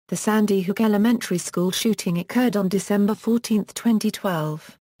The Sandy Hook Elementary School shooting occurred on December 14,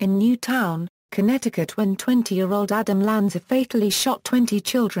 2012, in Newtown, Connecticut when 20-year-old Adam Lanza fatally shot 20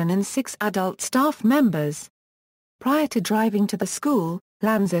 children and 6 adult staff members. Prior to driving to the school,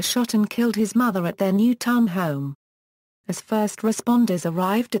 Lanza shot and killed his mother at their Newtown home. As first responders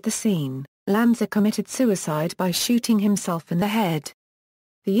arrived at the scene, Lanza committed suicide by shooting himself in the head.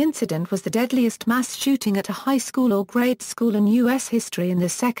 The incident was the deadliest mass shooting at a high school or grade school in U.S. history and the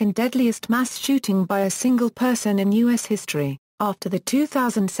second deadliest mass shooting by a single person in U.S. history, after the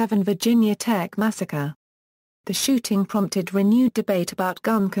 2007 Virginia Tech massacre. The shooting prompted renewed debate about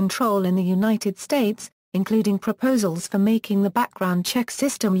gun control in the United States, including proposals for making the background check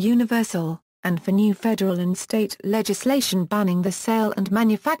system universal, and for new federal and state legislation banning the sale and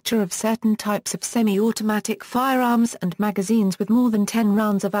manufacture of certain types of semi-automatic firearms and magazines with more than 10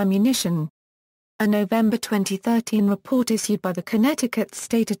 rounds of ammunition. A November 2013 report issued by the Connecticut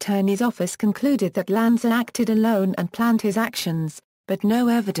State Attorney's Office concluded that Lanza acted alone and planned his actions, but no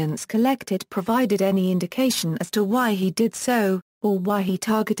evidence collected provided any indication as to why he did so, or why he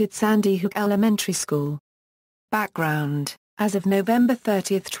targeted Sandy Hook Elementary School. Background: as of November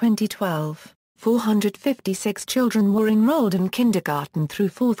 30, 2012, 456 children were enrolled in kindergarten through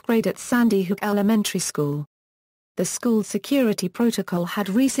 4th grade at Sandy Hook Elementary School. The school security protocol had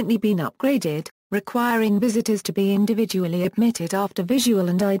recently been upgraded, requiring visitors to be individually admitted after visual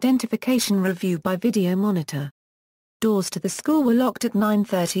and identification review by video monitor. Doors to the school were locked at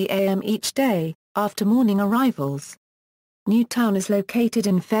 9:30 a.m. each day, after morning arrivals. Newtown is located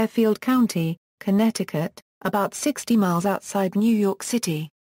in Fairfield County, Connecticut, about 60 miles outside New York City.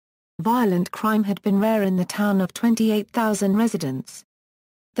 Violent crime had been rare in the town of 28,000 residents.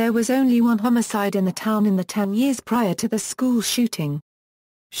 There was only one homicide in the town in the 10 years prior to the school shooting.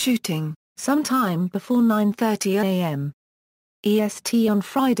 Sometime before 9:30 a.m. EST on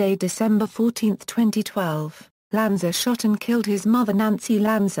Friday, December 14, 2012, Lanza shot and killed his mother Nancy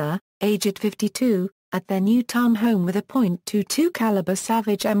Lanza, aged 52, at their Newtown home with a .22 caliber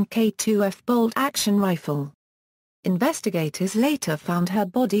Savage Mk2F bolt-action rifle. Investigators later found her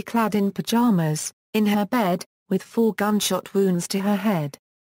body clad in pajamas, in her bed, with 4 gunshot wounds to her head.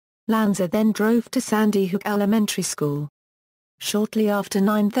 Lanza then drove to Sandy Hook Elementary School. Shortly after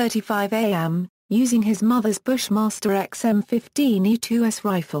 9:35 a.m., using his mother's Bushmaster XM15E2S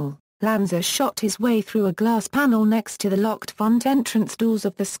rifle, Lanza shot his way through a glass panel next to the locked front entrance doors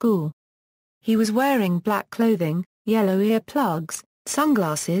of the school. He was wearing black clothing, yellow earplugs,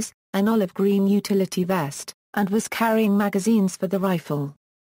 sunglasses, an olive green utility vest, and was carrying magazines for the rifle.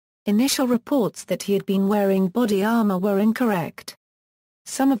 Initial reports that he had been wearing body armor were incorrect.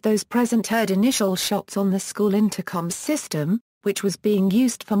 Some of those present heard initial shots on the school intercom system, which was being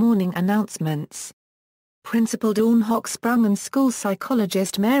used for morning announcements. Principal Dawn Hochsprung and school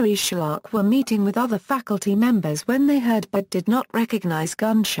psychologist Mary Sherlock were meeting with other faculty members when they heard but did not recognize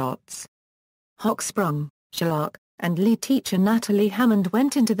gunshots. Hochsprung, Sherlock, and lead teacher Natalie Hammond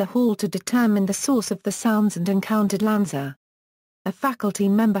went into the hall to determine the source of the sounds and encountered Lanza. A faculty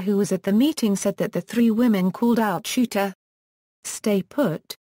member who was at the meeting said that the 3 women called out "Shooter! Stay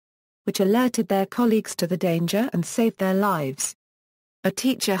put!" which alerted their colleagues to the danger and saved their lives. A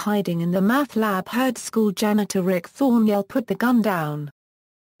teacher hiding in the math lab heard school janitor Rick Thorne yell "Put the gun down!"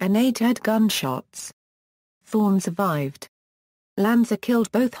 An aide heard gunshots. Thorne survived. Lanza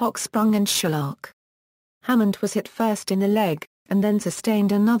killed both Hochsprung and Sherlock. Hammond was hit first in the leg, and then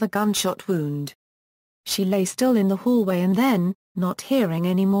sustained another gunshot wound. She lay still in the hallway and then, not hearing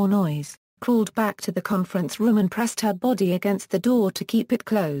any more noise, crawled back to the conference room and pressed her body against the door to keep it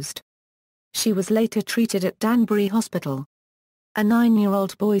closed. She was later treated at Danbury Hospital. A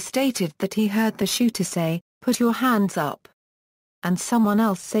 9-year-old boy stated that he heard the shooter say, "Put your hands up," and someone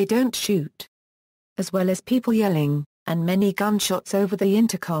else say, "Don't shoot," as well as people yelling, and many gunshots over the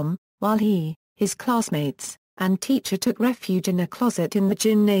intercom, while he, his classmates, and teacher took refuge in a closet in the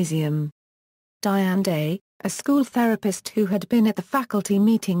gymnasium. Diane Day, a school therapist who had been at the faculty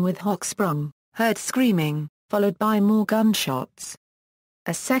meeting with Hochsprung, heard screaming, followed by more gunshots.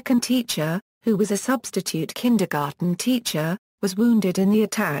 A second teacher, who was a substitute kindergarten teacher, was wounded in the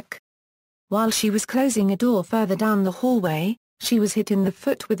attack. While she was closing a door further down the hallway, she was hit in the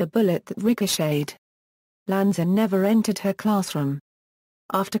foot with a bullet that ricocheted. Lanza never entered her classroom.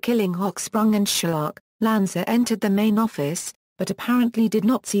 After killing Hochsprung and Sherlock, Lanza entered the main office, but apparently did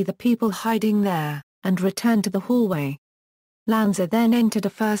not see the people hiding there, and returned to the hallway. Lanza then entered a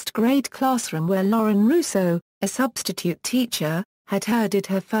first-grade classroom where Lauren Russo, a substitute teacher, had herded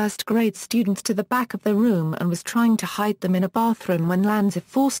her first-grade students to the back of the room and was trying to hide them in a bathroom when Lanza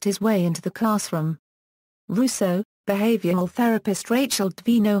forced his way into the classroom. Russo, behavioral therapist Rachel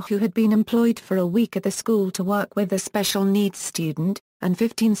Dvino, who had been employed for a week at the school to work with a special needs student, and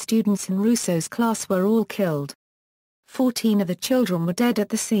 15 students in Russo's class were all killed. 14 of the children were dead at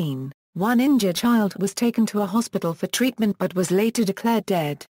the scene. One injured child was taken to a hospital for treatment but was later declared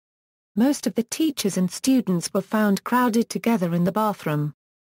dead. Most of the teachers and students were found crowded together in the bathroom.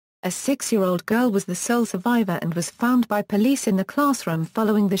 A 6-year-old girl was the sole survivor and was found by police in the classroom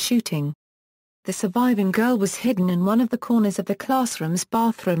following the shooting. The surviving girl was hidden in one of the corners of the classroom's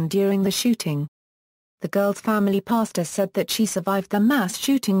bathroom during the shooting. The girl's family pastor said that she survived the mass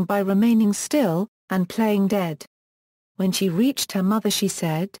shooting by remaining still and playing dead. When she reached her mother, she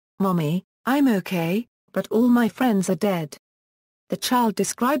said, "Mommy, I'm okay, but all my friends are dead." The child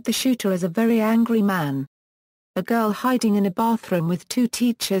described the shooter as a very angry man. A girl hiding in a bathroom with 2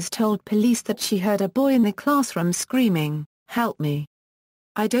 teachers told police that she heard a boy in the classroom screaming, "Help me.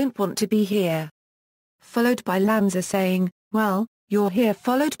 I don't want to be here." Followed by Lanza saying, "Well, you're here,"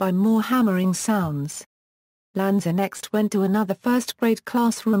 followed by more hammering sounds. Lanza next went to another first-grade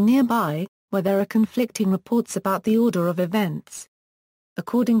classroom nearby, where there are conflicting reports about the order of events.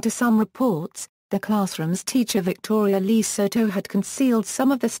 According to some reports, the classroom's teacher Victoria Lee Soto had concealed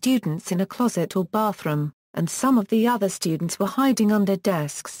some of the students in a closet or bathroom, and some of the other students were hiding under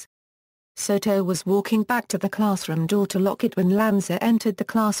desks. Soto was walking back to the classroom door to lock it when Lanza entered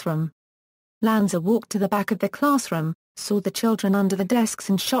the classroom. Lanza walked to the back of the classroom, saw the children under the desks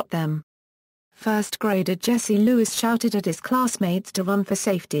and shot them. First grader Jesse Lewis shouted at his classmates to run for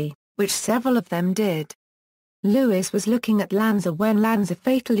safety, which several of them did. Lewis was looking at Lanza when Lanza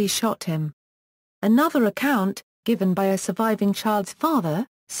fatally shot him. Another account, given by a surviving child's father,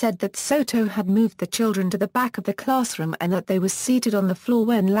 said that Soto had moved the children to the back of the classroom and that they were seated on the floor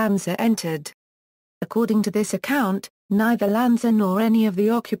when Lanza entered. According to this account, neither Lanza nor any of the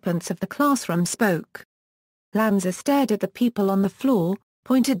occupants of the classroom spoke. Lanza stared at the people on the floor,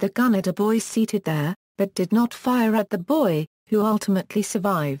 pointed the gun at a boy seated there, but did not fire at the boy, who ultimately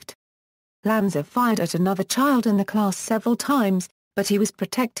survived. Lanza fired at another child in the class several times, but he was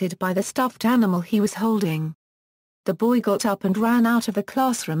protected by the stuffed animal he was holding. The boy got up and ran out of the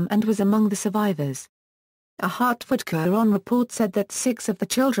classroom and was among the survivors. A Hartford Courant report said that 6 of the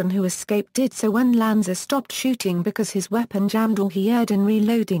children who escaped did so when Lanza stopped shooting because his weapon jammed or he erred in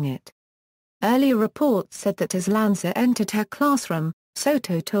reloading it. Earlier reports said that as Lanza entered her classroom,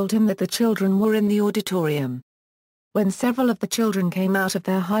 Soto told him that the children were in the auditorium. When several of the children came out of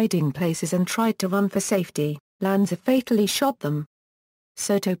their hiding places and tried to run for safety, Lanza fatally shot them.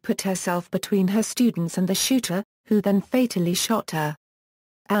 Soto put herself between her students and the shooter, who then fatally shot her.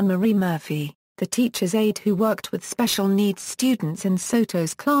 Anne-Marie Murphy, the teacher's aide who worked with special needs students in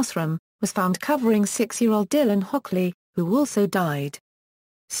Soto's classroom, was found covering 6-year-old Dylan Hockley, who also died.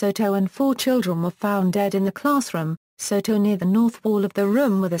 Soto and 4 children were found dead in the classroom, Soto near the north wall of the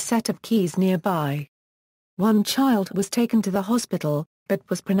room with a set of keys nearby. 1 child was taken to the hospital, but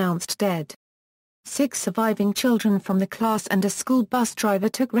was pronounced dead. 6 surviving children from the class and a school bus driver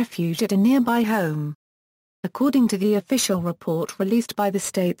took refuge at a nearby home. According to the official report released by the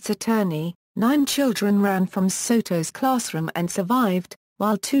state's attorney, 9 children ran from Soto's classroom and survived,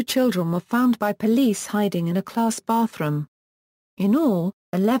 while 2 children were found by police hiding in a class bathroom. In all,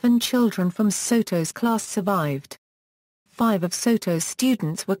 11 children from Soto's class survived. 5 of Soto's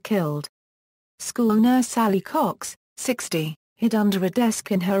students were killed. School nurse Sally Cox, 60, hid under a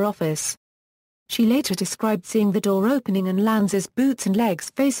desk in her office. She later described seeing the door opening and Lanza's boots and legs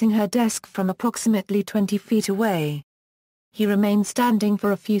facing her desk from approximately 20 feet away. He remained standing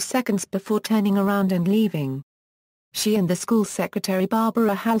for a few seconds before turning around and leaving. She and the school secretary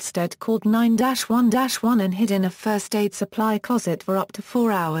Barbara Halstead called 9-1-1 and hid in a first aid supply closet for up to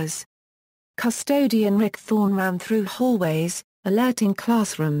 4 hours. Custodian Rick Thorne ran through hallways, alerting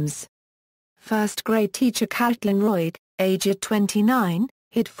classrooms. First-grade teacher Caitlin Royd, aged 29,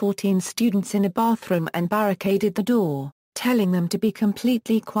 hid 14 students in a bathroom and barricaded the door, telling them to be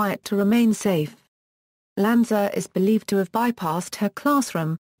completely quiet to remain safe. Lanza is believed to have bypassed her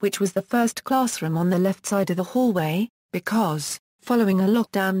classroom, which was the first classroom on the left side of the hallway, because, following a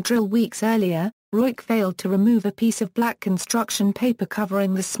lockdown drill weeks earlier, Royd failed to remove a piece of black construction paper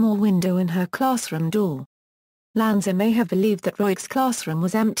covering the small window in her classroom door. Lanza may have believed that Royd's classroom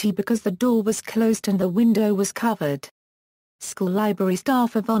was empty because the door was closed and the window was covered. School library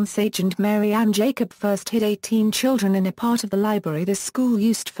staff Yvonne Sage and Mary Ann Jacob first hid 18 children in a part of the library the school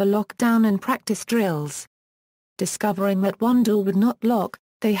used for lockdown and practice drills. Discovering that one door would not lock,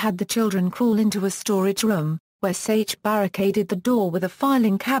 they had the children crawl into a storage room, where Sage barricaded the door with a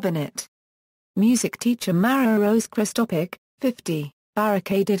filing cabinet. Music teacher Mara Rose Christopic, 50,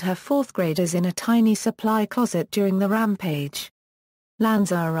 barricaded her fourth graders in a tiny supply closet during the rampage.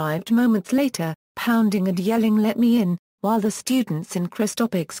 Lanza arrived moments later, pounding and yelling "Let me in," while the students in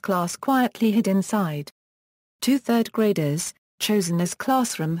Christopic's class quietly hid inside. Two third graders, chosen as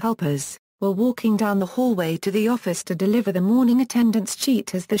classroom helpers, were walking down the hallway to the office to deliver the morning attendance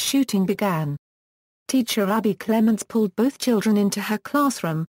sheet as the shooting began. Teacher Abby Clements pulled both children into her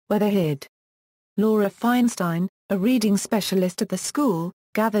classroom, where they hid. Laura Feinstein, a reading specialist at the school,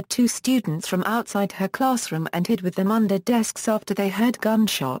 gathered two students from outside her classroom and hid with them under desks after they heard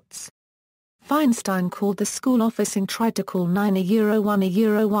gunshots. Feinstein called the school office and tried to call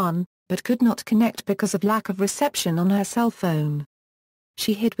 911, but could not connect because of lack of reception on her cell phone.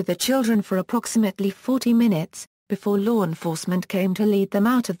 She hid with the children for approximately 40 minutes, before law enforcement came to lead them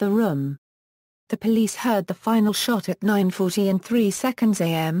out of the room. The police heard the final shot at 9:43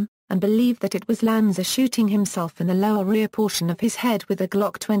 a.m., and believed that it was Lanza shooting himself in the lower rear portion of his head with a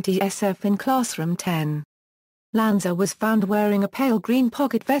Glock 20 SF in classroom 10. Lanza was found wearing a pale green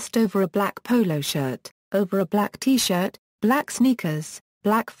pocket vest over a black polo shirt, over a black t-shirt, black sneakers,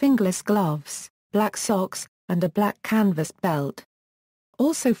 black fingerless gloves, black socks, and a black canvas belt.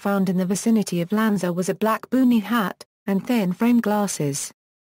 Also found in the vicinity of Lanza was a black boonie hat, and thin-frame glasses.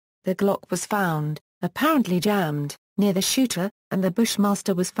 The Glock was found, apparently jammed, near the shooter, and the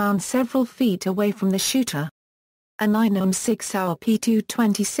Bushmaster was found several feet away from the shooter. A 9.6 Sauer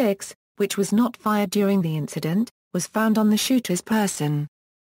P226, which was not fired during the incident, was found on the shooter's person.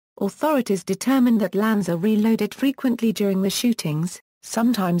 Authorities determined that Lanza reloaded frequently during the shootings,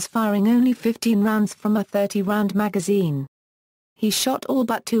 sometimes firing only 15 rounds from a 30-round magazine. He shot all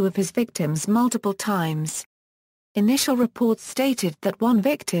but two of his victims multiple times. Initial reports stated that one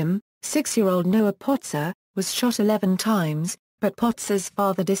victim, 6-year-old Noah Potzer, was shot 11 times, but Potzer's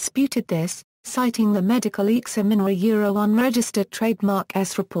father disputed this, citing the medical examiner unregistered trademark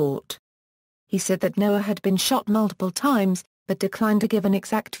S report. He said that Noah had been shot multiple times, but declined to give an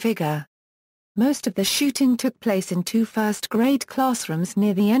exact figure. Most of the shooting took place in two first-grade classrooms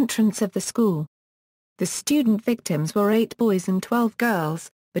near the entrance of the school. The student victims were 8 boys and 12 girls,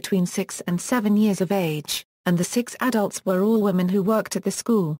 between 6 and 7 years of age, and the 6 adults were all women who worked at the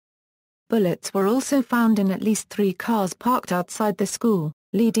school. Bullets were also found in at least 3 cars parked outside the school,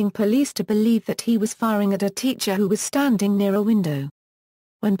 leading police to believe that he was firing at a teacher who was standing near a window.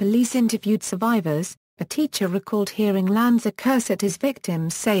 When police interviewed survivors, a teacher recalled hearing Lanza curse at his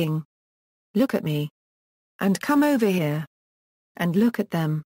victims saying, "Look at me. And come over here. And look at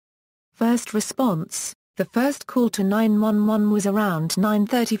them." First response: the first call to 911 was around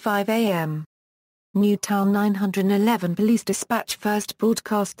 9:35 a.m. Newtown 911 police dispatch first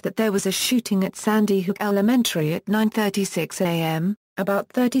broadcast that there was a shooting at Sandy Hook Elementary at 9:36 a.m., about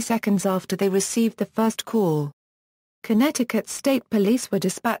 30 seconds after they received the first call. Connecticut State Police were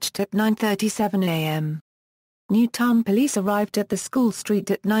dispatched at 9:37 a.m. Newtown police arrived at the school street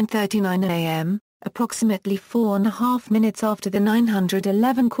at 9:39 a.m., approximately 4.5 minutes after the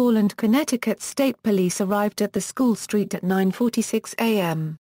 911 call, and Connecticut State Police arrived at the school street at 9:46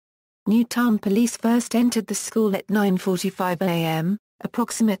 a.m. Newtown police first entered the school at 9:45 a.m.,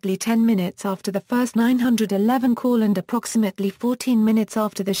 approximately 10 minutes after the first 911 call and approximately 14 minutes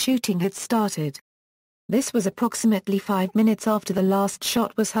after the shooting had started. This was approximately 5 minutes after the last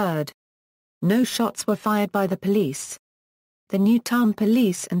shot was heard. No shots were fired by the police. The Newtown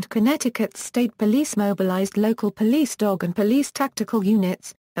Police and Connecticut State Police mobilized local police dog and police tactical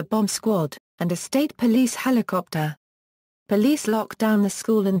units, a bomb squad, and a state police helicopter. Police locked down the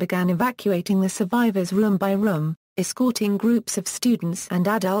school and began evacuating the survivors room by room, escorting groups of students and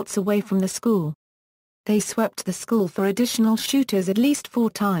adults away from the school. They swept the school for additional shooters at least 4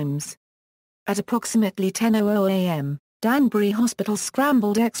 times. At approximately 10:00 a.m., Danbury Hospital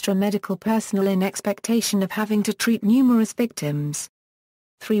scrambled extra medical personnel in expectation of having to treat numerous victims.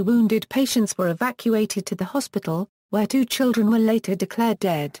 3 wounded patients were evacuated to the hospital, where 2 children were later declared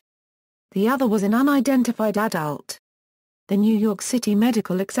dead. The other was an unidentified adult. The New York City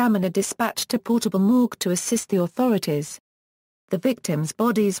Medical Examiner dispatched a portable morgue to assist the authorities. The victims'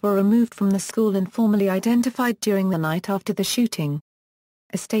 bodies were removed from the school and formally identified during the night after the shooting.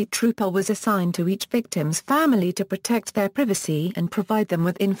 A state trooper was assigned to each victim's family to protect their privacy and provide them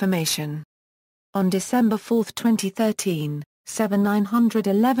with information. On December 4, 2013,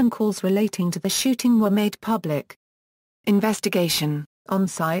 911 calls relating to the shooting were made public. Investigation: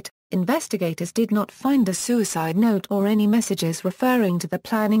 on-site, investigators did not find a suicide note or any messages referring to the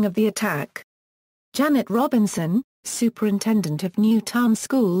planning of the attack. Janet Robinson, superintendent of Newtown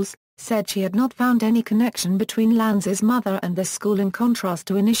Schools, said she had not found any connection between Lanza's mother and the school, in contrast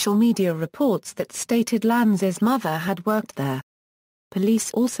to initial media reports that stated Lanza's mother had worked there.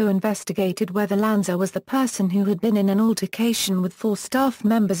 Police also investigated whether Lanza was the person who had been in an altercation with 4 staff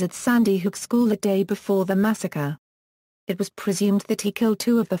members at Sandy Hook School the day before the massacre. It was presumed that he killed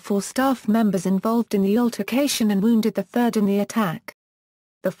 2 of the 4 staff members involved in the altercation and wounded the 3rd in the attack.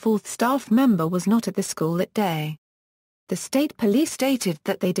 The 4th staff member was not at the school that day. The state police stated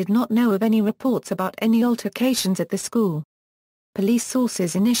that they did not know of any reports about any altercations at the school. Police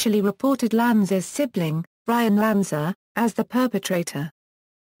sources initially reported Lanza's sibling, Ryan Lanza, as the perpetrator.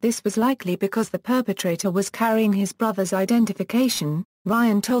 This was likely because the perpetrator was carrying his brother's identification,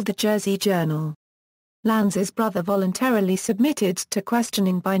 Ryan told the Jersey Journal. Lanza's brother voluntarily submitted to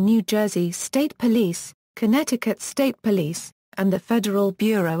questioning by New Jersey State Police, Connecticut State Police, and the Federal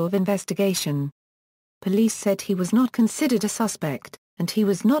Bureau of Investigation. Police said he was not considered a suspect, and he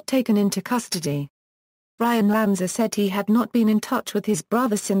was not taken into custody. Ryan Lanza said he had not been in touch with his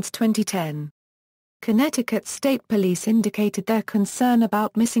brother since 2010. Connecticut State Police indicated their concern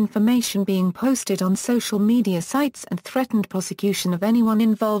about misinformation being posted on social media sites and threatened prosecution of anyone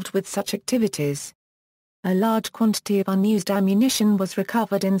involved with such activities. A large quantity of unused ammunition was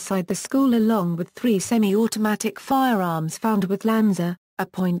recovered inside the school along with 3 semi-automatic firearms found with Lanza, a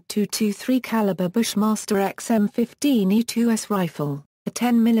 .223 caliber Bushmaster XM15E2S rifle, a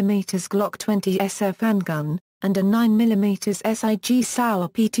 10mm Glock 20 SF handgun, and a 9mm SIG Sauer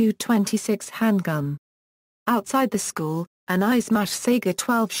P226 handgun. Outside the school, an Eismash Sager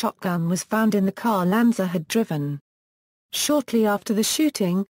 12 shotgun was found in the car Lanza had driven. Shortly after the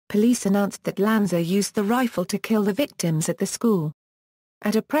shooting, police announced that Lanza used the rifle to kill the victims at the school.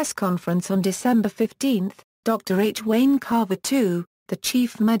 At a press conference on December 15, Dr. H. Wayne Carver II, the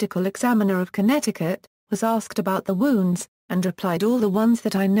chief medical examiner of Connecticut, was asked about the wounds, and replied, "All the ones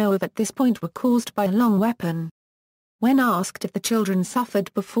that I know of at this point were caused by a long weapon." When asked if the children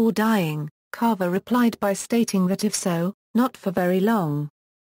suffered before dying, Carver replied by stating that if so, not for very long.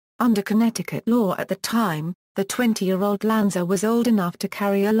 Under Connecticut law at the time, the 20-year-old Lanza was old enough to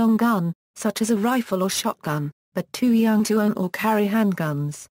carry a long gun, such as a rifle or shotgun, but too young to own or carry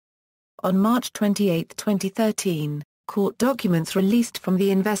handguns. On March 28, 2013, court documents released from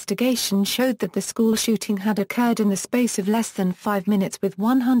the investigation showed that the school shooting had occurred in the space of less than 5 minutes with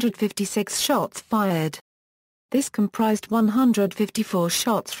 156 shots fired. This comprised 154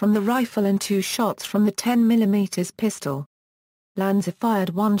 shots from the rifle and 2 shots from the 10mm pistol. Lanza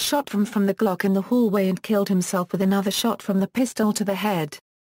fired 1 shot from the Glock in the hallway and killed himself with another shot from the pistol to the head.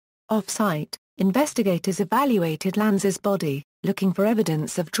 Off-site, investigators evaluated Lanza's body, looking for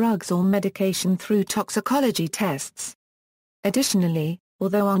evidence of drugs or medication through toxicology tests. Additionally,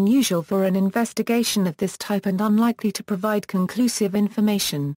 although unusual for an investigation of this type and unlikely to provide conclusive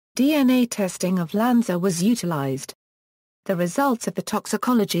information, DNA testing of Lanza was utilized. The results of the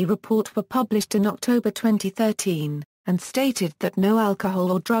toxicology report were published in October 2013, and stated that no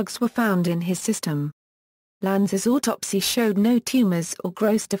alcohol or drugs were found in his system. Lanza's autopsy showed no tumors or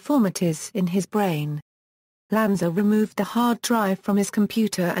gross deformities in his brain. Lanza removed the hard drive from his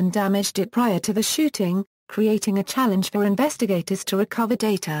computer and damaged it prior to the shooting, creating a challenge for investigators to recover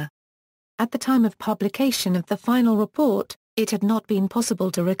data. At the time of publication of the final report, it had not been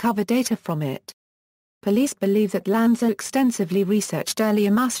possible to recover data from it. Police believe that Lanza extensively researched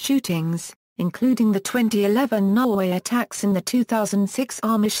earlier mass shootings, including the 2011 Norway attacks and the 2006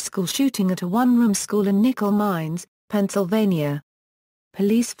 Amish school shooting at a one-room school in Nickel Mines, Pennsylvania.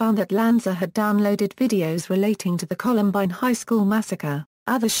 Police found that Lanza had downloaded videos relating to the Columbine High School massacre,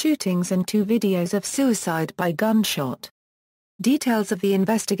 other shootings and 2 videos of suicide by gunshot. Details of the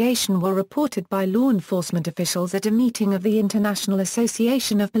investigation were reported by law enforcement officials at a meeting of the International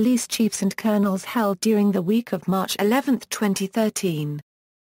Association of Police Chiefs and Colonels held during the week of March 11, 2013.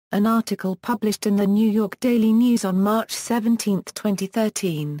 An article published in the New York Daily News on March 17,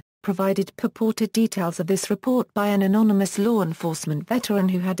 2013, provided purported details of this report by an anonymous law enforcement veteran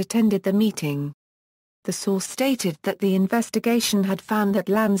who had attended the meeting. The source stated that the investigation had found that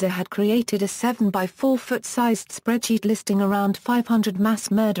Lanza had created a 7-by-4-foot-sized spreadsheet listing around 500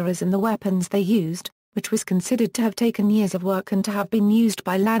 mass murderers and the weapons they used, which was considered to have taken years of work and to have been used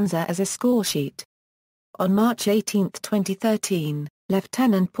by Lanza as a scoresheet. On March 18, 2013,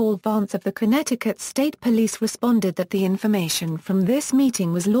 Lieutenant Paul Vance of the Connecticut State Police responded that the information from this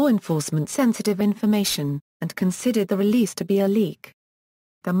meeting was law enforcement sensitive information, and considered the release to be a leak.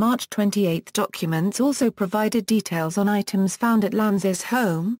 The March 28 documents also provided details on items found at Lanza's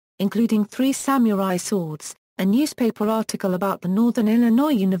home, including 3 samurai swords, a newspaper article about the Northern Illinois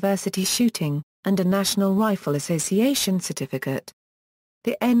University shooting, and a National Rifle Association certificate.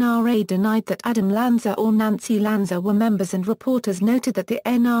 The NRA denied that Adam Lanza or Nancy Lanza were members, and reporters noted that the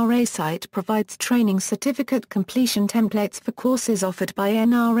NRA site provides training certificate completion templates for courses offered by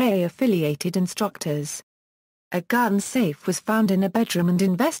NRA-affiliated instructors. A gun safe was found in a bedroom, and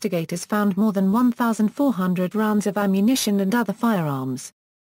investigators found more than 1,400 rounds of ammunition and other firearms.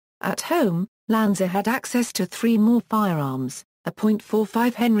 At home, Lanza had access to 3 more firearms, a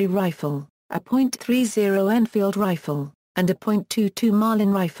 .45 Henry rifle, a .30 Enfield rifle, and a .22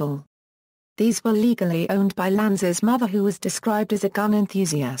 Marlin rifle. These were legally owned by Lanza's mother, who was described as a gun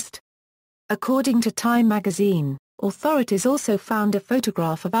enthusiast. According to Time magazine, authorities also found a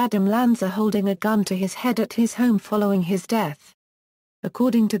photograph of Adam Lanza holding a gun to his head at his home following his death.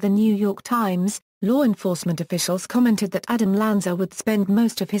 According to the New York Times, law enforcement officials commented that Adam Lanza would spend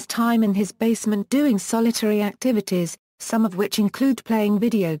most of his time in his basement doing solitary activities, some of which include playing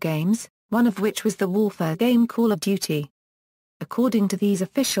video games, one of which was the warfare game Call of Duty. According to these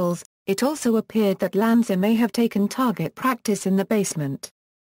officials, it also appeared that Lanza may have taken target practice in the basement.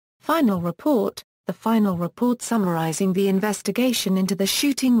 Final report. The final report summarizing the investigation into the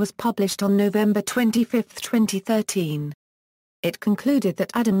shooting was published on November 25, 2013. It concluded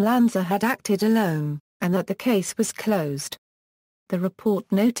that Adam Lanza had acted alone, and that the case was closed. The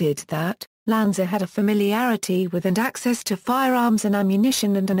report noted that Lanza had a familiarity with and access to firearms and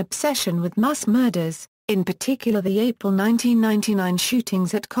ammunition, and an obsession with mass murders, in particular the April 1999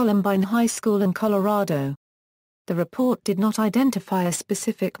 shootings at Columbine High School in Colorado. The report did not identify a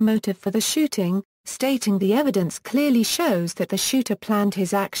specific motive for the shooting, stating the evidence clearly shows that the shooter planned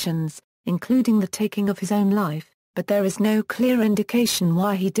his actions, including the taking of his own life, but there is no clear indication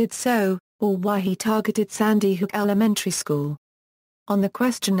why he did so, or why he targeted Sandy Hook Elementary School. On the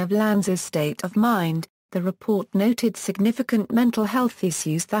question of Lanza's state of mind, the report noted significant mental health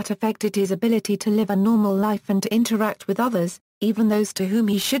issues that affected his ability to live a normal life and to interact with others, even those to whom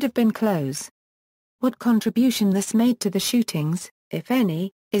he should have been close. What contribution this made to the shootings, if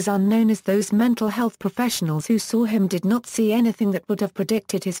any, is unknown, as those mental health professionals who saw him did not see anything that would have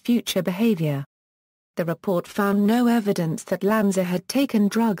predicted his future behavior. The report found no evidence that Lanza had taken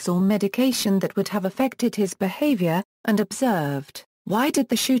drugs or medication that would have affected his behavior, and observed, why did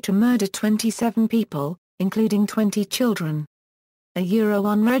the shooter murder 27 people, including 20 children? A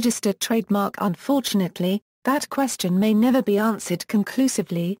unregistered trademark. Unfortunately, that question may never be answered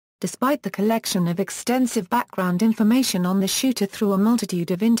conclusively, despite the collection of extensive background information on the shooter through a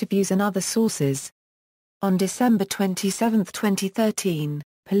multitude of interviews and other sources. On December 27, 2013,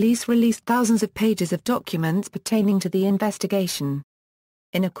 police released thousands of pages of documents pertaining to the investigation.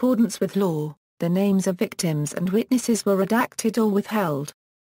 In accordance with law, the names of victims and witnesses were redacted or withheld.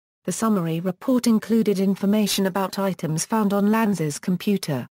 The summary report included information about items found on Lanza's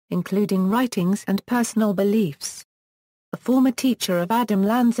computer, including writings and personal beliefs. A former teacher of Adam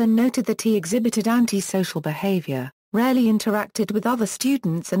Lanza noted that he exhibited antisocial behavior, rarely interacted with other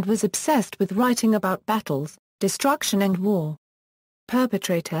students, and was obsessed with writing about battles, destruction and war.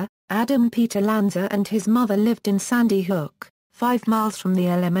 Perpetrator, Adam Peter Lanza, and his mother lived in Sandy Hook, 5 miles from the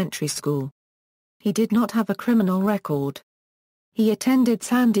elementary school. He did not have a criminal record. He attended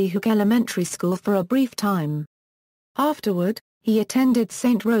Sandy Hook Elementary School for a brief time. Afterward, he attended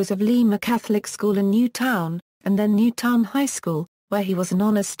St. Rose of Lima Catholic School in Newtown, and then Newtown High School, where he was an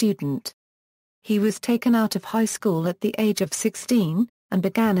honor student. He was taken out of high school at the age of 16, and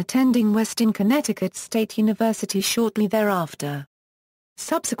began attending Western Connecticut State University shortly thereafter.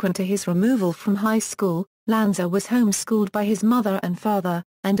 Subsequent to his removal from high school, Lanza was homeschooled by his mother and father,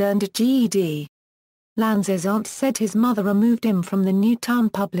 and earned a GED. Lanza's aunt said his mother removed him from the Newtown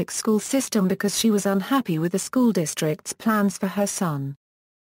public school system because she was unhappy with the school district's plans for her son.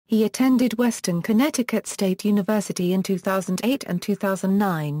 He attended Western Connecticut State University in 2008 and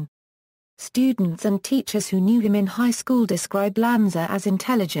 2009. Students and teachers who knew him in high school described Lanza as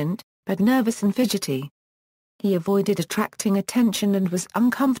intelligent, but nervous and fidgety. He avoided attracting attention and was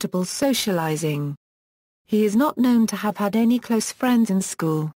uncomfortable socializing. He is not known to have had any close friends in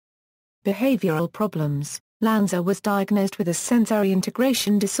school. Behavioral problems. Lanza was diagnosed with a sensory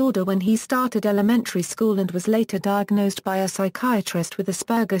integration disorder when he started elementary school, and was later diagnosed by a psychiatrist with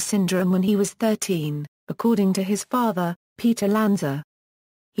Asperger's syndrome when he was 13, according to his father, Peter Lanza.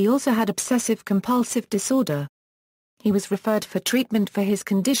 He also had obsessive-compulsive disorder. He was referred for treatment for his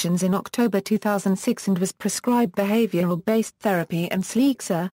conditions in October 2006 and was prescribed behavioral-based therapy and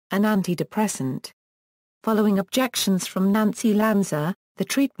Sleexa, an antidepressant. Following objections from Nancy Lanza, the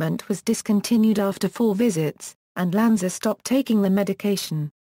treatment was discontinued after 4 visits, and Lanza stopped taking the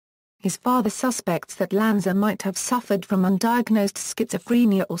medication. His father suspects that Lanza might have suffered from undiagnosed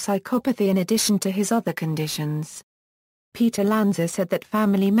schizophrenia or psychopathy in addition to his other conditions. Peter Lanza said that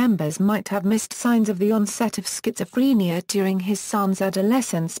family members might have missed signs of the onset of schizophrenia during his son's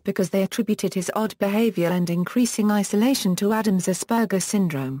adolescence because they attributed his odd behavior and increasing isolation to Adam's Asperger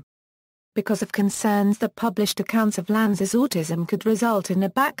syndrome. Because of concerns that published accounts of Lanza's autism could result in a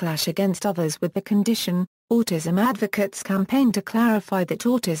backlash against others with the condition, autism advocates campaigned to clarify that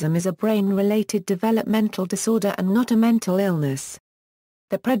autism is a brain-related developmental disorder and not a mental illness.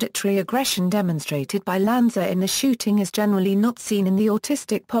 The predatory aggression demonstrated by Lanza in the shooting is generally not seen in the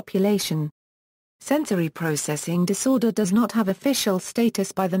autistic population. Sensory processing disorder does not have official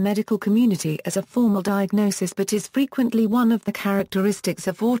status by the medical community as a formal diagnosis but is frequently one of the characteristics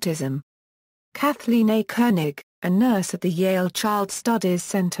of autism. Kathleen A. Koenig, a nurse at the Yale Child Studies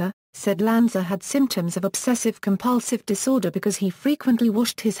Center, said Lanza had symptoms of obsessive-compulsive disorder because he frequently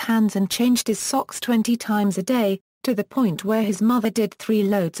washed his hands and changed his socks 20 times a day, to the point where his mother did 3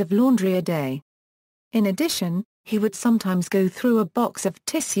 loads of laundry a day. In addition, he would sometimes go through a box of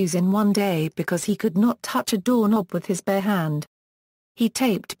tissues in one day because he could not touch a doorknob with his bare hand. He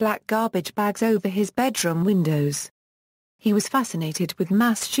taped black garbage bags over his bedroom windows. He was fascinated with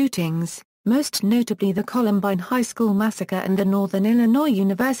mass shootings, most notably the Columbine High School massacre and the Northern Illinois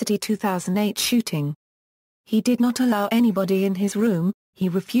University 2008 shooting. He did not allow anybody in his room, he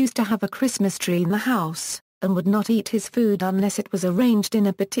refused to have a Christmas tree in the house, and would not eat his food unless it was arranged in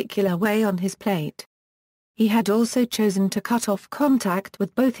a particular way on his plate. He had also chosen to cut off contact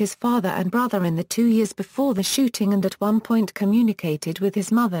with both his father and brother in the 2 years before the shooting and at one point communicated with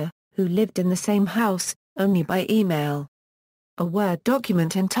his mother, who lived in the same house, only by email. A Word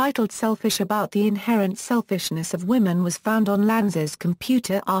document entitled "Selfish About the Inherent Selfishness of Women" was found on Lanza's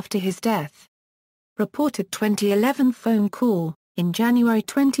computer after his death. Reported 2011 phone call. In January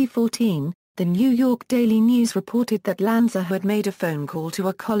 2014, the New York Daily News reported that Lanza had made a phone call to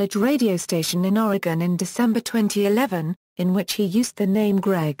a college radio station in Oregon in December 2011, in which he used the name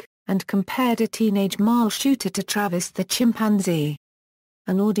Greg, and compared a teenage male shooter to Travis the chimpanzee.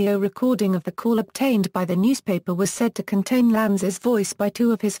 An audio recording of the call obtained by the newspaper was said to contain Lanza's voice by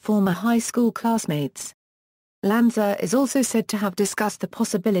 2 of his former high school classmates. Lanza is also said to have discussed the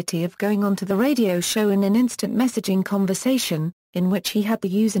possibility of going onto the radio show in an instant messaging conversation, in which he had the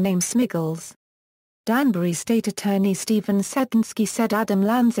username Smiggles. Danbury State Attorney Stephen Setinsky said Adam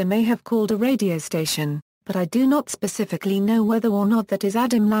Lanza may have called a radio station, but I do not specifically know whether or not that is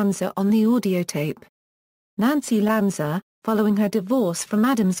Adam Lanza on the audio tape. Nancy Lanza, following her divorce from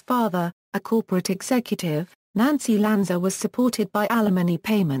Adam's father, a corporate executive, Nancy Lanza was supported by alimony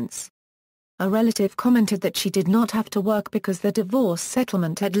payments. A relative commented that she did not have to work because the divorce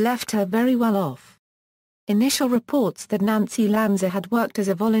settlement had left her very well off. Initial reports that Nancy Lanza had worked as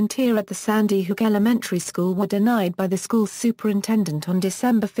a volunteer at the Sandy Hook Elementary School were denied by the school's superintendent on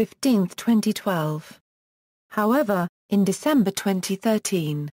December 15, 2012. However, in December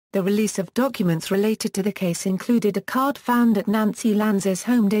 2013, the release of documents related to the case included a card found at Nancy Lanza's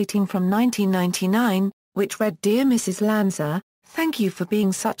home dating from 1999, which read, "Dear Mrs. Lanza, thank you for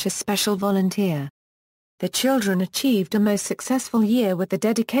being such a special volunteer. The children achieved a most successful year with the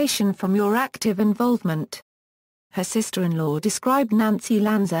dedication from your active involvement." Her sister-in-law described Nancy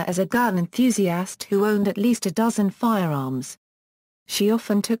Lanza as a gun enthusiast who owned at least a dozen firearms. She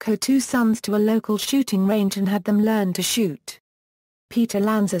often took her 2 sons to a local shooting range and had them learn to shoot. Peter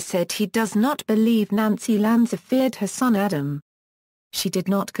Lanza said he does not believe Nancy Lanza feared her son Adam. She did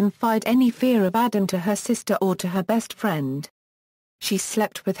not confide any fear of Adam to her sister or to her best friend. She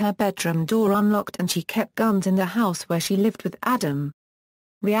slept with her bedroom door unlocked and she kept guns in the house where she lived with Adam.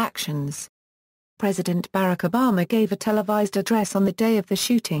 Reactions. President Barack Obama gave a televised address on the day of the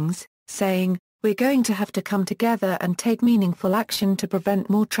shootings, saying, "We're going to have to come together and take meaningful action to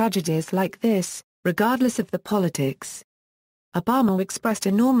prevent more tragedies like this, regardless of the politics." Obama expressed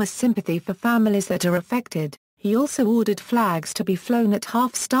enormous sympathy for families that are affected. He also ordered flags to be flown at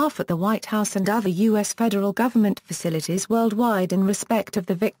half-staff at the White House and other U.S. federal government facilities worldwide in respect of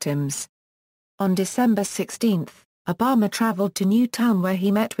the victims. On December 16, Obama traveled to Newtown where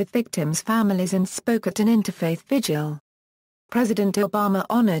he met with victims' families and spoke at an interfaith vigil. President Obama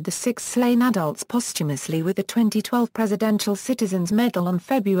honored the 6 slain adults posthumously with the 2012 Presidential Citizens Medal on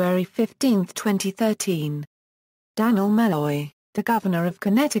February 15, 2013. Daniel Malloy, the governor of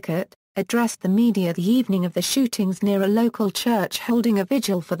Connecticut, addressed the media the evening of the shootings near a local church holding a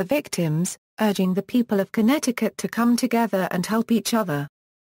vigil for the victims, urging the people of Connecticut to come together and help each other.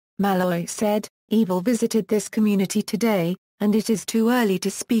 Malloy said, "Evil visited this community today, and it is too early to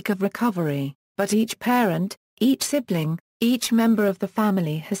speak of recovery, but each parent, each sibling, each member of the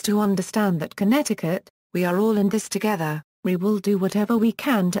family has to understand that Connecticut, we are all in this together, we will do whatever we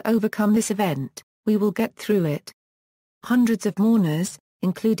can to overcome this event, we will get through it." Hundreds of mourners,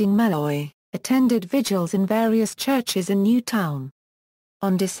 including Malloy, attended vigils in various churches in Newtown.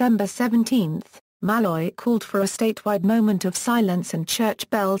 On December 17, Malloy called for a statewide moment of silence and church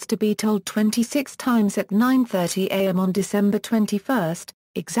bells to be tolled 26 times at 9:30 a.m. on December 21,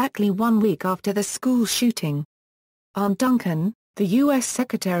 exactly 1 week after the school shooting. Arne Duncan, the U.S.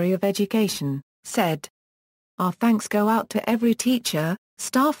 Secretary of Education, said, "Our thanks go out to every teacher,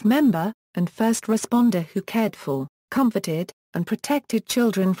 staff member, and first responder who cared for, comforted, and protected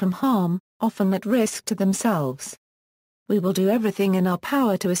children from harm, often at risk to themselves. We will do everything in our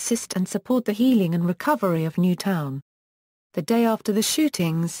power to assist and support the healing and recovery of Newtown." The day after the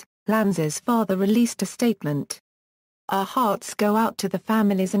shootings, Lanza's father released a statement. "Our hearts go out to the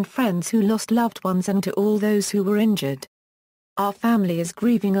families and friends who lost loved ones and to all those who were injured. Our family is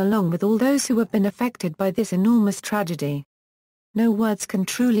grieving along with all those who have been affected by this enormous tragedy. No words can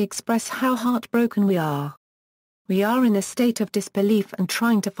truly express how heartbroken we are. We are in a state of disbelief and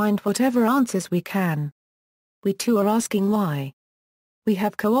trying to find whatever answers we can. We too are asking why. We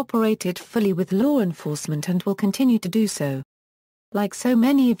have cooperated fully with law enforcement and will continue to do so. Like so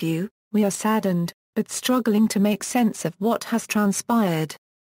many of you, we are saddened, but struggling to make sense of what has transpired."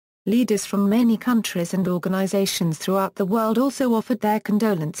 Leaders from many countries and organizations throughout the world also offered their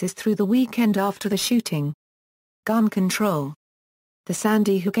condolences through the weekend after the shooting. Gun control. The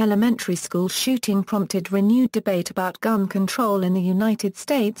Sandy Hook Elementary School shooting prompted renewed debate about gun control in the United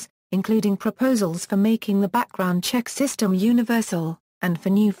States, including proposals for making the background check system universal, and for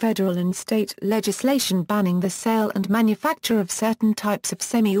new federal and state legislation banning the sale and manufacture of certain types of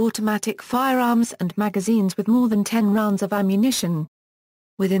semi-automatic firearms and magazines with more than 10 rounds of ammunition.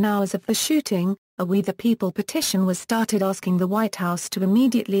 Within hours of the shooting, a We the People petition was started asking the White House to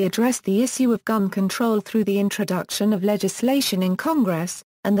immediately address the issue of gun control through the introduction of legislation in Congress,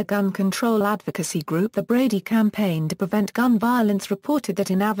 and the gun control advocacy group the Brady Campaign to Prevent Gun Violence reported that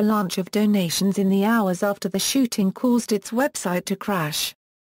an avalanche of donations in the hours after the shooting caused its website to crash.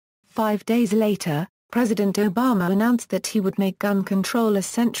 5 days later, President Obama announced that he would make gun control a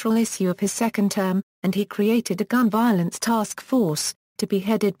central issue of his second term, and he created a gun violence task force, to be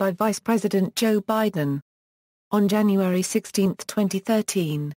headed by Vice President Joe Biden. On January 16,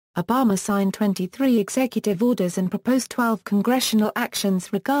 2013, Obama signed 23 executive orders and proposed 12 congressional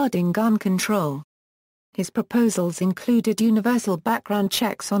actions regarding gun control. His proposals included universal background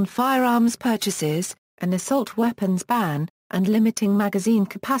checks on firearms purchases, an assault weapons ban, and limiting magazine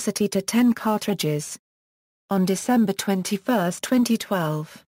capacity to 10 cartridges. On December 21,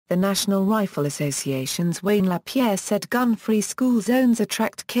 2012, the National Rifle Association's Wayne LaPierre said gun-free school zones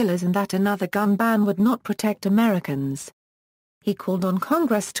attract killers and that another gun ban would not protect Americans. He called on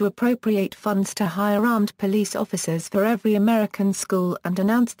Congress to appropriate funds to hire armed police officers for every American school and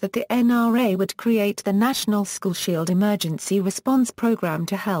announced that the NRA would create the National School Shield Emergency Response Program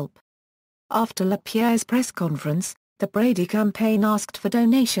to help. After LaPierre's press conference, the Brady campaign asked for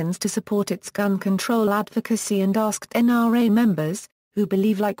donations to support its gun control advocacy and asked NRA members, who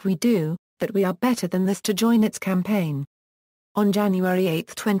believe like we do, that we are better than this to join its campaign. On January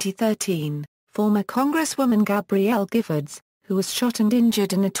 8, 2013, former Congresswoman Gabrielle Giffords, who was shot and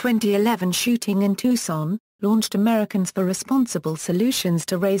injured in a 2011 shooting in Tucson, launched Americans for Responsible Solutions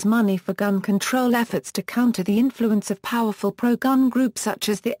to raise money for gun control efforts to counter the influence of powerful pro-gun groups such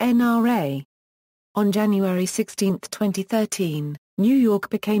as the NRA. On January 16, 2013, New York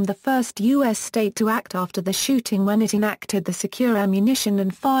became the first U.S. state to act after the shooting when it enacted the Secure Ammunition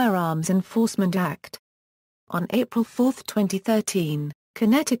and Firearms Enforcement Act. On April 4, 2013,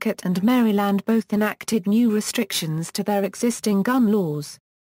 Connecticut and Maryland both enacted new restrictions to their existing gun laws.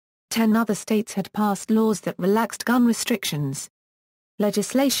 10 other states had passed laws that relaxed gun restrictions.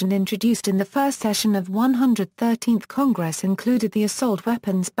 Legislation introduced in the first session of 113th Congress included the assault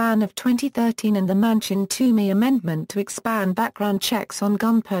weapons ban of 2013 and the Manchin-Toomey Amendment to expand background checks on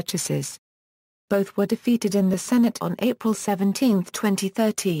gun purchases. Both were defeated in the Senate on April 17,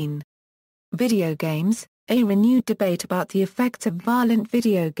 2013. Video games. A renewed debate about the effects of violent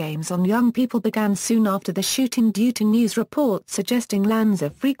video games on young people began soon after the shooting due to news reports suggesting Lanza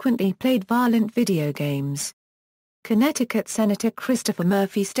frequently played violent video games. Connecticut Senator Christopher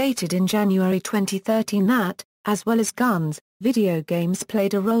Murphy stated in January 2013 that, as well as guns, video games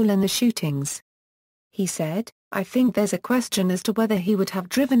played a role in the shootings. He said, "I think there's a question as to whether he would have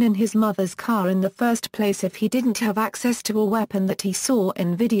driven in his mother's car in the first place if he didn't have access to a weapon that he saw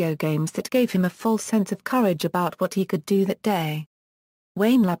in video games that gave him a false sense of courage about what he could do that day."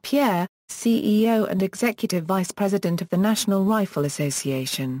 Wayne LaPierre, CEO and Executive Vice President of the National Rifle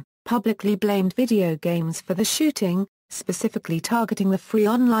Association, publicly blamed video games for the shooting, specifically targeting the free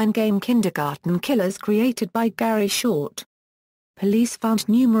online game Kindergarten Killers created by Gary Short. Police found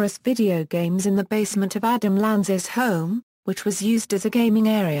numerous video games in the basement of Adam Lanza's home, which was used as a gaming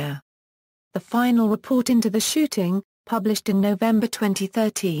area. The final report into the shooting, published in November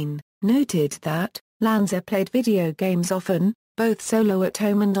 2013, noted that Lanza played video games often, both solo at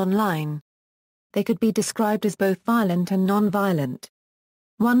home and online. They could be described as both violent and non-violent.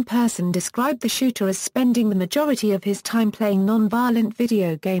 One person described the shooter as spending the majority of his time playing non-violent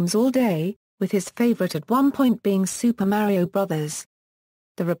video games all day, with his favorite at one point being Super Mario Bros.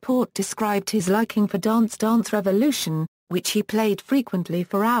 The report described his liking for Dance Dance Revolution, which he played frequently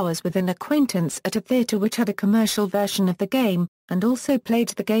for hours with an acquaintance at a theater which had a commercial version of the game, and also played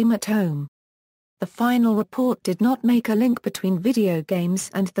the game at home. The final report did not make a link between video games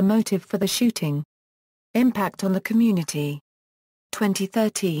and the motive for the shooting. Impact on the community.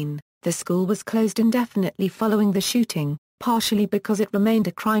 2013, the school was closed indefinitely following the shooting, partially because it remained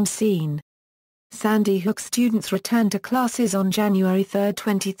a crime scene. Sandy Hook students returned to classes on January 3,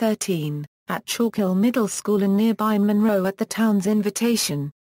 2013, at Chalk Hill Middle School in nearby Monroe at the town's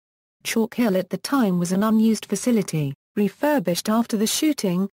invitation. Chalk Hill at the time was an unused facility, refurbished after the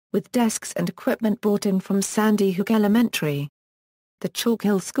shooting, with desks and equipment brought in from Sandy Hook Elementary. The Chalk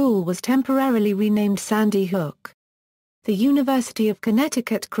Hill School was temporarily renamed Sandy Hook. The University of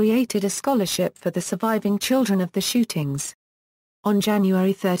Connecticut created a scholarship for the surviving children of the shootings. On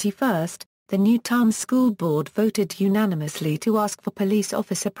January 31, the Newtown School Board voted unanimously to ask for police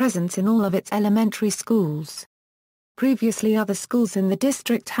officer presence in all of its elementary schools. Previously other schools in the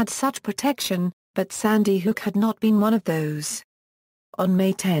district had such protection, but Sandy Hook had not been one of those. On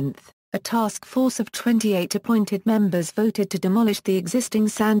May 10, a task force of 28 appointed members voted to demolish the existing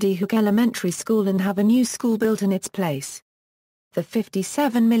Sandy Hook Elementary School and have a new school built in its place. The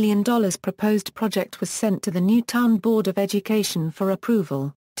 $57 million proposed project was sent to the Newtown Board of Education for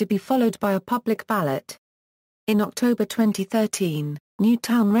approval, to be followed by a public ballot. In October 2013,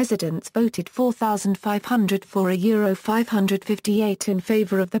 Newtown residents voted 4,500 for €558 in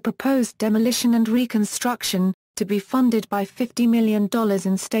favor of the proposed demolition and reconstruction, to be funded by $50 million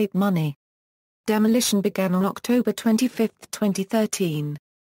in state money. Demolition began on October 25, 2013.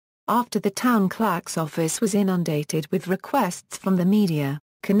 After the town clerk's office was inundated with requests from the media,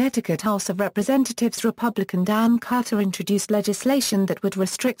 Connecticut House of Representatives Republican Dan Carter introduced legislation that would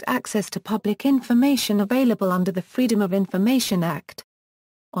restrict access to public information available under the Freedom of Information Act.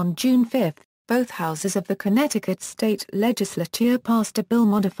 On June 5, both houses of the Connecticut state legislature passed a bill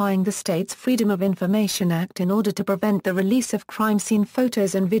modifying the state's Freedom of Information Act in order to prevent the release of crime scene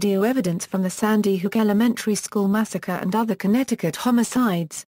photos and video evidence from the Sandy Hook Elementary School massacre and other Connecticut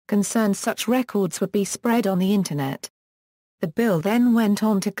homicides, concerned such records would be spread on the Internet. The bill then went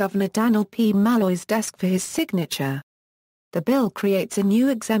on to Governor Daniel P. Malloy's desk for his signature. The bill creates a new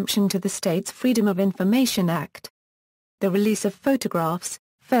exemption to the state's Freedom of Information Act. The release of photographs,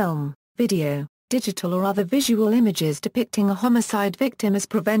 film, video, digital or other visual images depicting a homicide victim is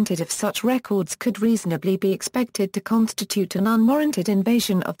prevented if such records could reasonably be expected to constitute an unwarranted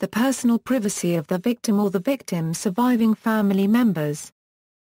invasion of the personal privacy of the victim or the victim's surviving family members.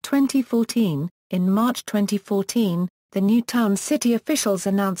 2014, in March 2014, the Newtown city officials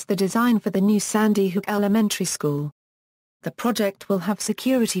announced the design for the new Sandy Hook Elementary School. The project will have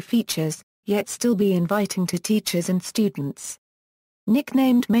security features, yet still be inviting to teachers and students.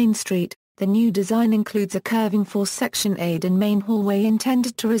 Nicknamed Main Street, the new design includes a curving four-section aid and main hallway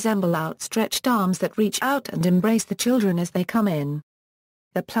intended to resemble outstretched arms that reach out and embrace the children as they come in.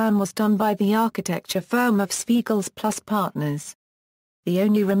 The plan was done by the architecture firm of Spiegels Plus Partners. The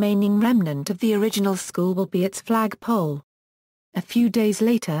only remaining remnant of the original school will be its flagpole. A few days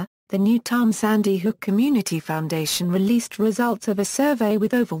later, the Newtown Sandy Hook Community Foundation released results of a survey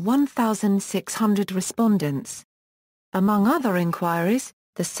with over 1,600 respondents. Among other inquiries,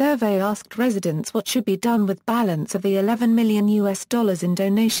 the survey asked residents what should be done with balance of the $11 million in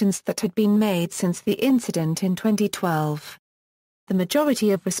donations that had been made since the incident in 2012. The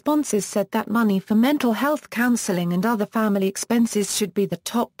majority of responses said that money for mental health counseling and other family expenses should be the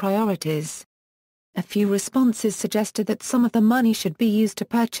top priorities. A few responses suggested that some of the money should be used to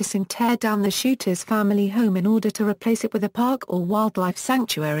purchase and tear down the shooter's family home in order to replace it with a park or wildlife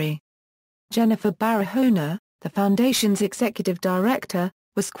sanctuary. Jennifer Barahona, the foundation's executive director,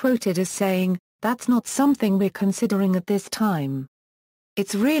 was quoted as saying, "That's not something we're considering at this time.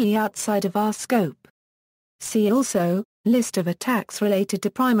 It's really outside of our scope." See also, List of attacks related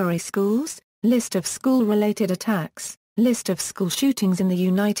to primary schools, List of school-related attacks, List of school shootings in the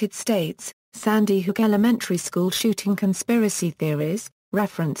United States, Sandy Hook Elementary School shooting conspiracy theories,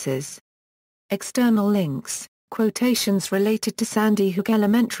 references. External links. Quotations related to Sandy Hook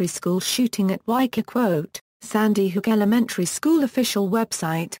Elementary School shooting at Wyker. Quote, Sandy Hook Elementary School official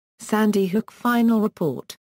website, Sandy Hook Final Report.